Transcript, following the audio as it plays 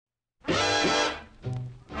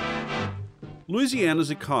Louisiana's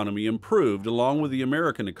economy improved along with the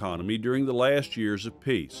American economy during the last years of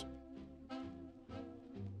peace.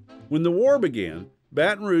 When the war began,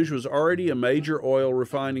 Baton Rouge was already a major oil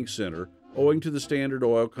refining center owing to the Standard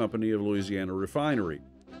Oil Company of Louisiana refinery.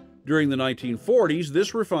 During the 1940s,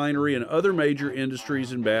 this refinery and other major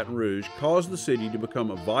industries in Baton Rouge caused the city to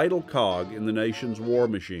become a vital cog in the nation's war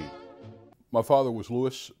machine. My father was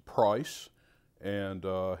Lewis Price, and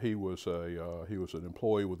he was an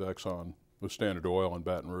employee with Standard Oil in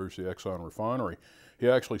Baton Rouge, the Exxon refinery. He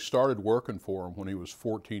actually started working for him when he was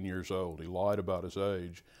 14 years old. He lied about his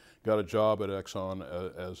age, got a job at Exxon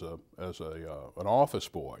as an office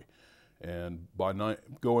boy, and by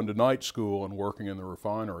going to night school and working in the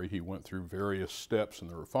refinery, he went through various steps in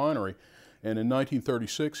the refinery. And in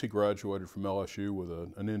 1936, he graduated from LSU with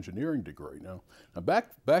an engineering degree. Now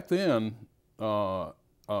back then,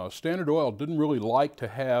 Standard Oil didn't really like to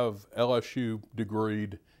have LSU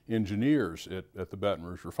degreed engineers at the Baton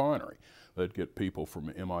Rouge refinery. They'd get people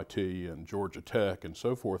from MIT and Georgia Tech and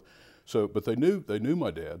so forth. But they knew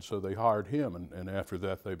my dad, so they hired him, and after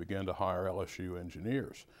that they began to hire LSU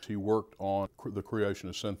engineers. He worked on the creation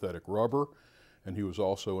of synthetic rubber, and he was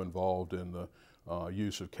also involved in the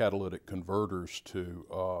use of catalytic converters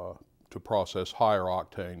to process higher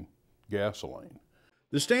octane gasoline.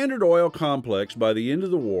 The Standard Oil complex by the end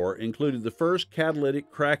of the war included the first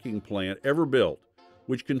catalytic cracking plant ever built,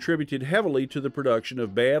 which contributed heavily to the production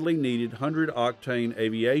of badly needed 100-octane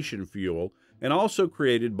aviation fuel and also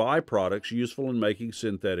created byproducts useful in making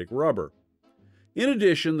synthetic rubber. In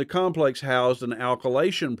addition, the complex housed an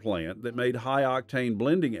alkylation plant that made high-octane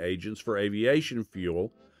blending agents for aviation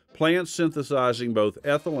fuel, plants synthesizing both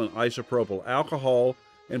ethyl and isopropyl alcohol,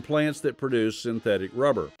 and plants that produced synthetic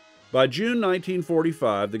rubber. By June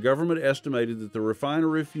 1945, the government estimated that the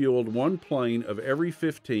refinery fueled one plane of every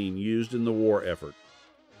 15 used in the war effort.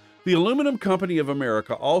 The Aluminum Company of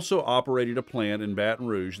America also operated a plant in Baton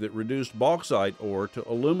Rouge that reduced bauxite ore to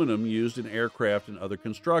aluminum used in aircraft and other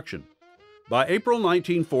construction. By April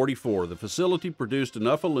 1944, the facility produced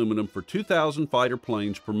enough aluminum for 2,000 fighter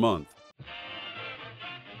planes per month.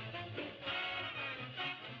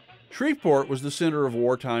 Shreveport was the center of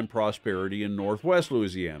wartime prosperity in northwest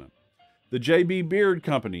Louisiana. The J.B. Beard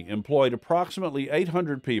Company employed approximately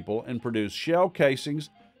 800 people and produced shell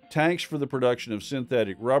casings, tanks for the production of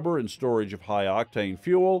synthetic rubber and storage of high-octane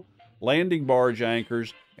fuel, landing barge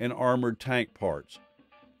anchors, and armored tank parts.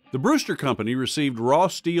 The Brewster Company received raw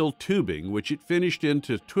steel tubing, which it finished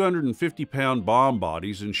into 250-pound bomb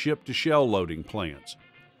bodies and shipped to shell loading plants.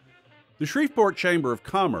 The Shreveport Chamber of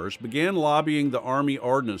Commerce began lobbying the Army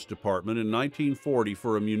Ordnance Department in 1940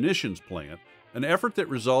 for a munitions plant, an effort that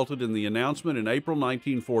resulted in the announcement in April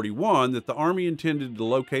 1941 that the Army intended to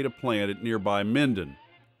locate a plant at nearby Minden.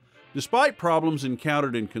 Despite problems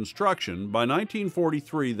encountered in construction, by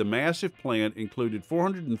 1943 the massive plant included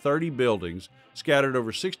 430 buildings scattered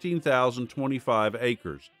over 16,025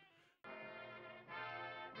 acres.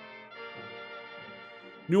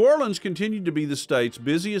 New Orleans continued to be the state's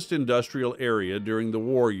busiest industrial area during the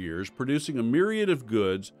war years, producing a myriad of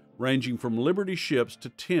goods ranging from Liberty ships to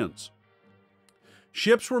tents.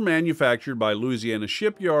 Ships were manufactured by Louisiana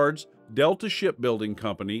Shipyards, Delta Shipbuilding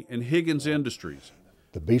Company, and Higgins Industries.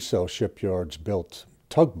 The Bissell shipyards built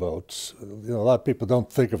tugboats. A lot of people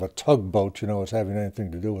don't think of a tugboat, as having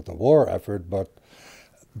anything to do with the war effort, but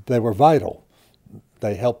they were vital.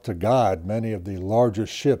 They helped to guide many of the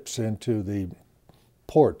largest ships into the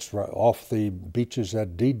ports right off the beaches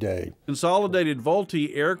at D-Day. Consolidated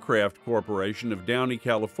Vultee Aircraft Corporation of Downey,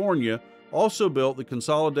 California, also built the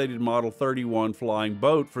Consolidated Model 31 flying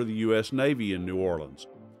boat for the U.S. Navy in New Orleans.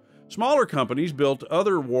 Smaller companies built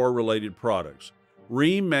other war-related products.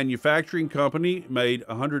 Ream Manufacturing Company made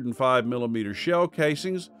 105mm shell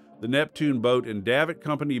casings. The Neptune Boat and Davit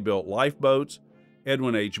Company built lifeboats.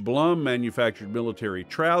 Edwin H. Blum manufactured military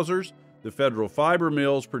trousers. The Federal Fiber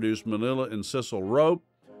Mills produced manila and sisal rope.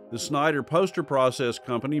 The Snyder Poster Process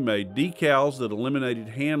Company made decals that eliminated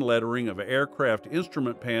hand lettering of aircraft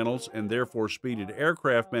instrument panels and therefore speeded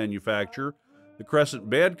aircraft manufacture. The Crescent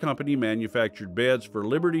Bed Company manufactured beds for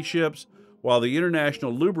Liberty ships, while the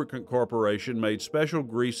International Lubricant Corporation made special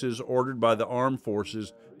greases ordered by the armed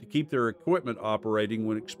forces to keep their equipment operating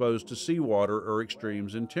when exposed to seawater or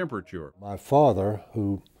extremes in temperature. My father,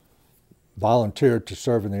 who volunteered to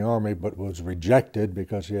serve in the Army but was rejected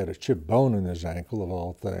because he had a chipped bone in his ankle, of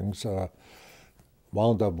all things,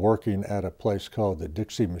 wound up working at a place called the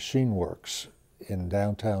Dixie Machine Works in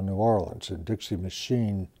downtown New Orleans. And Dixie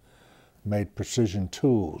Machine made precision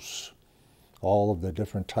tools, all of the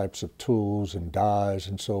different types of tools and dies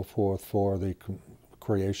and so forth for the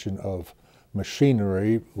creation of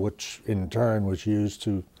machinery, which in turn was used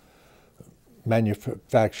to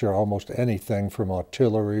manufacture almost anything from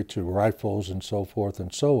artillery to rifles and so forth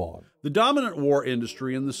and so on. The dominant war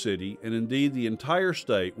industry in the city, and indeed the entire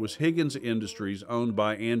state, was Higgins Industries, owned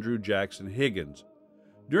by Andrew Jackson Higgins.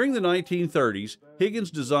 During the 1930s,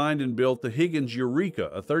 Higgins designed and built the Higgins Eureka,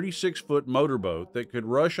 a 36-foot motorboat that could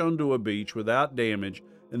rush onto a beach without damage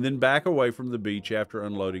and then back away from the beach after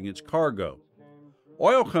unloading its cargo.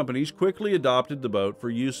 Oil companies quickly adopted the boat for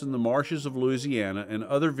use in the marshes of Louisiana and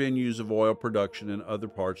other venues of oil production in other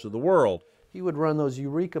parts of the world. He would run those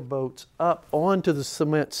Eureka boats up onto the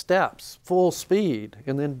cement steps, full speed,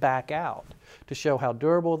 and then back out to show how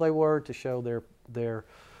durable they were, to show their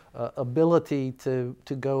ability to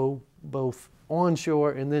go both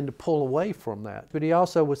onshore and then to pull away from that. But he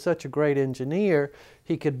also was such a great engineer,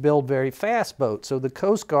 he could build very fast boats. So the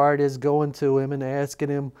Coast Guard is going to him and asking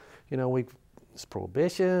him, you know, it's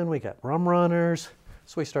Prohibition, we got rum runners,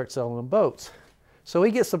 so we start selling them boats. So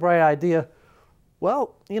he gets the bright idea,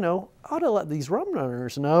 well, you know, I ought to let these rum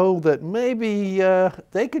runners know that maybe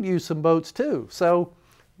they could use some boats too. So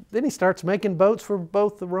then he starts making boats for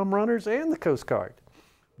both the rum runners and the Coast Guard.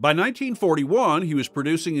 By 1941, he was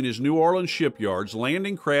producing in his New Orleans shipyards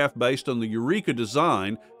landing craft based on the Eureka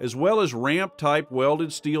design, as well as ramp-type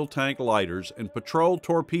welded steel tank lighters and patrol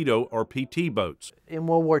torpedo or PT boats. In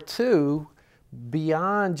World War II,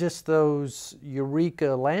 beyond just those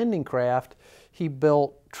Eureka landing craft, he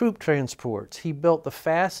built troop transports. He built the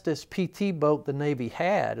fastest PT boat the Navy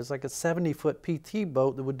had. It's like a 70-foot PT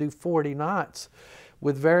boat that would do 40 knots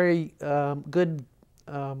with very good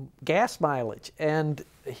gas mileage. And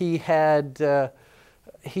he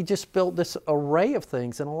just built this array of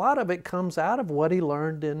things, and a lot of it comes out of what he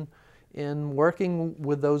learned in working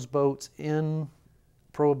with those boats in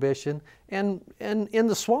Prohibition and in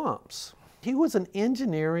the swamps. He was an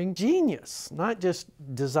engineering genius, not just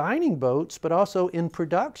designing boats, but also in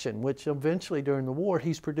production, which eventually during the war,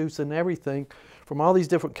 he's producing everything from all these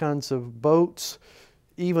different kinds of boats,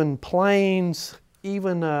 even planes,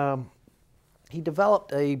 even he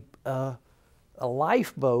developed a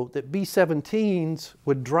lifeboat that B-17s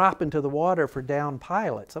would drop into the water for downed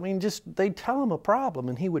pilots. I mean, just they'd tell him a problem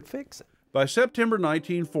and he would fix it. By September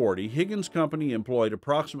 1940, Higgins Company employed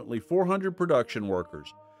approximately 400 production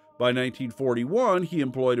workers. By 1941, he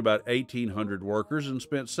employed about 1,800 workers and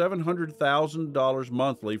spent $700,000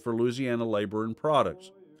 monthly for Louisiana labor and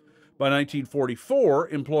products. By 1944,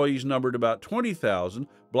 employees numbered about 20,000,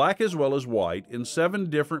 black as well as white, in 7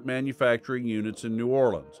 different manufacturing units in New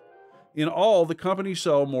Orleans. In all, the company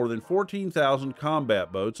sold more than 14,000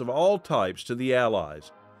 combat boats of all types to the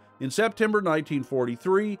Allies. In September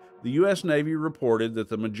 1943, the U.S. Navy reported that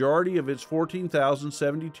the majority of its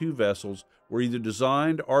 14,072 vessels were either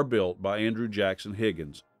designed or built by Andrew Jackson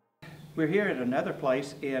Higgins. We're here at another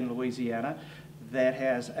place in Louisiana that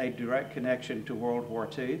has a direct connection to World War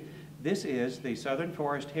II. This is the Southern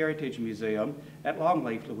Forest Heritage Museum at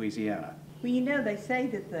Longleaf, Louisiana. Well, you know, they say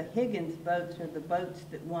that the Higgins boats are the boats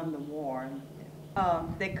that won the war.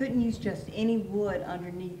 They couldn't use just any wood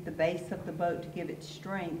underneath the base of the boat to give it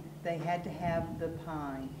strength. They had to have the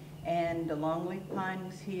pine. And the longleaf pine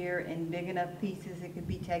was here in big enough pieces it could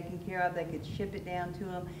be taken care of. They could ship it down to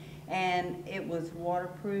them. And it was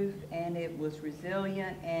waterproof and it was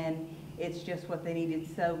resilient and it's just what they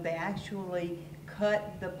needed. So they actually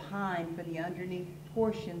cut the pine for the underneath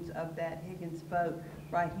portions of that Higgins boat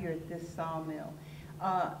right here at this sawmill.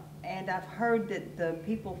 And I've heard that the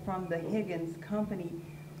people from the Higgins company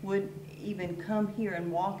would even come here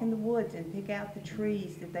and walk in the woods and pick out the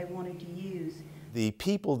trees that they wanted to use. The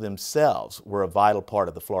people themselves were a vital part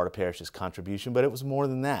of the Florida Parish's contribution, but it was more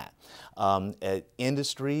than that.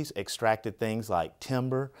 Industries extracted things like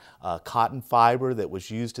timber, cotton fiber that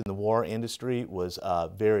was used in the war industry was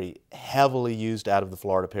very heavily used out of the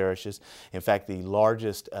Florida parishes. In fact, the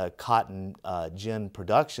largest cotton gin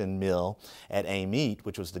production mill at Amite,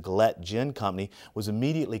 which was the Gillette Gin Company, was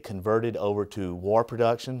immediately converted over to war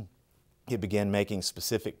production. It began making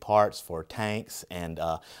specific parts for tanks and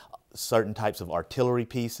certain types of artillery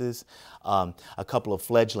pieces. A couple of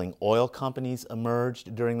fledgling oil companies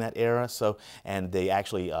emerged during that era, and they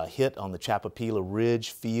actually hit on the Chapapila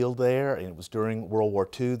Ridge field there, and it was during World War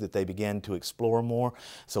II that they began to explore more.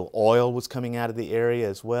 So oil was coming out of the area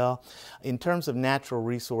as well. In terms of natural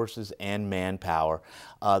resources and manpower,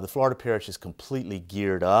 the Florida Parish is completely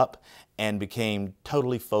geared up and became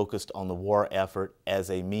totally focused on the war effort as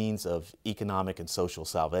a means of economic and social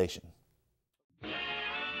salvation.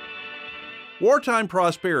 Wartime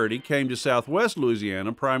prosperity came to southwest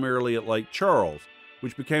Louisiana primarily at Lake Charles,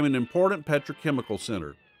 which became an important petrochemical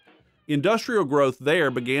center. Industrial growth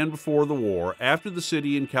there began before the war, after the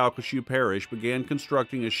city in Calcasieu Parish began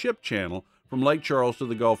constructing a ship channel from Lake Charles to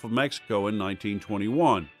the Gulf of Mexico in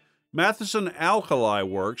 1921. Matheson Alkali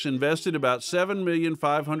Works invested about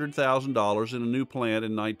 $7,500,000 in a new plant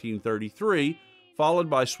in 1933, followed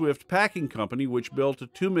by Swift Packing Company, which built a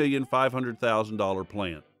 $2,500,000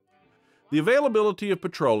 plant. The availability of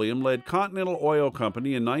petroleum led Continental Oil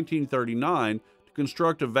Company in 1939 to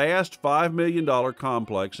construct a vast $5 million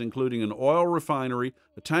complex, including an oil refinery,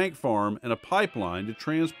 a tank farm, and a pipeline to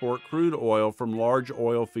transport crude oil from large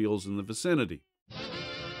oil fields in the vicinity.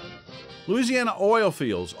 Louisiana oil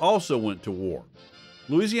fields also went to war.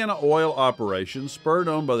 Louisiana oil operations, spurred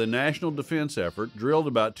on by the national defense effort, drilled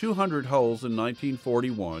about 200 holes in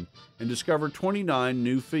 1941 and discovered 29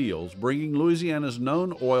 new fields, bringing Louisiana's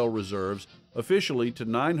known oil reserves officially to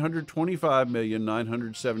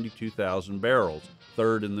 925,972,000 barrels,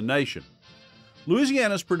 third in the nation.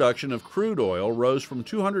 Louisiana's production of crude oil rose from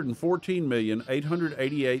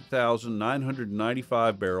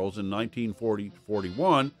 214,888,995 barrels in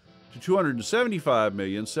 1940-41 to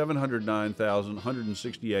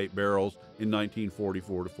 275,709,168 barrels in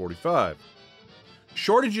 1944-45.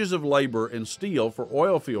 Shortages of labor and steel for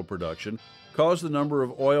oil field production caused the number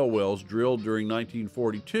of oil wells drilled during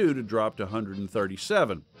 1942 to drop to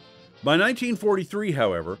 137. By 1943,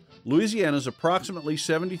 however, Louisiana's approximately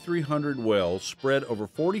 7,300 wells spread over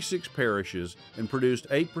 46 parishes and produced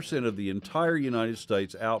 8% of the entire United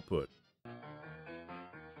States output.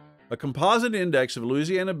 A composite index of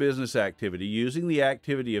Louisiana business activity using the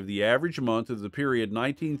activity of the average month of the period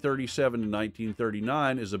 1937 to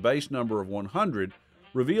 1939 as a base number of 100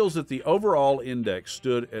 reveals that the overall index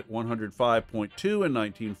stood at 105.2 in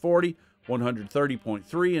 1940, 130.3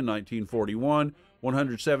 in 1941,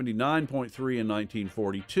 179.3 in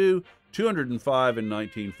 1942, 205 in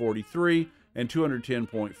 1943, and 210.4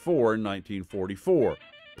 in 1944.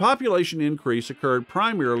 Population increase occurred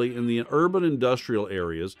primarily in the urban industrial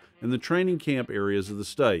areas and the training camp areas of the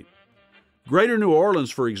state. Greater New Orleans,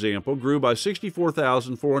 for example, grew by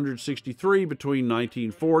 64,463 between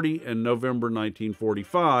 1940 and November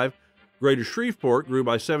 1945. Greater Shreveport grew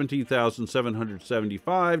by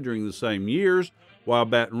 17,775 during the same years, while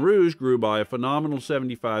Baton Rouge grew by a phenomenal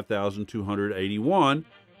 75,281,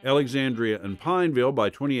 Alexandria and Pineville by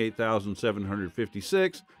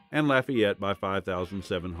 28,756, and Lafayette by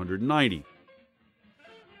 5,790.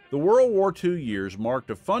 The World War II years marked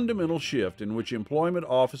a fundamental shift in which employment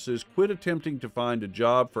offices quit attempting to find a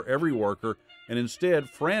job for every worker and instead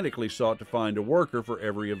frantically sought to find a worker for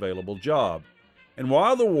every available job. And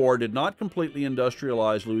while the war did not completely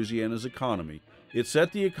industrialize Louisiana's economy, it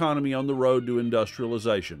set the economy on the road to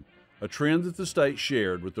industrialization, a trend that the state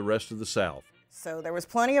shared with the rest of the South. So there was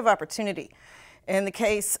plenty of opportunity. In the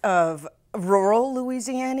case of rural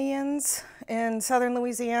Louisianians in southern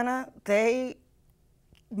Louisiana, they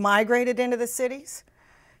migrated into the cities,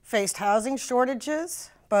 faced housing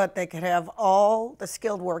shortages, but they could have all the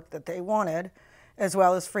skilled work that they wanted, as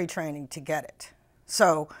well as free training to get it.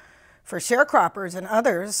 So for sharecroppers and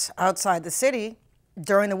others outside the city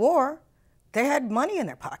during the war, they had money in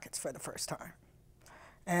their pockets for the first time.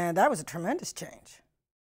 And that was a tremendous change.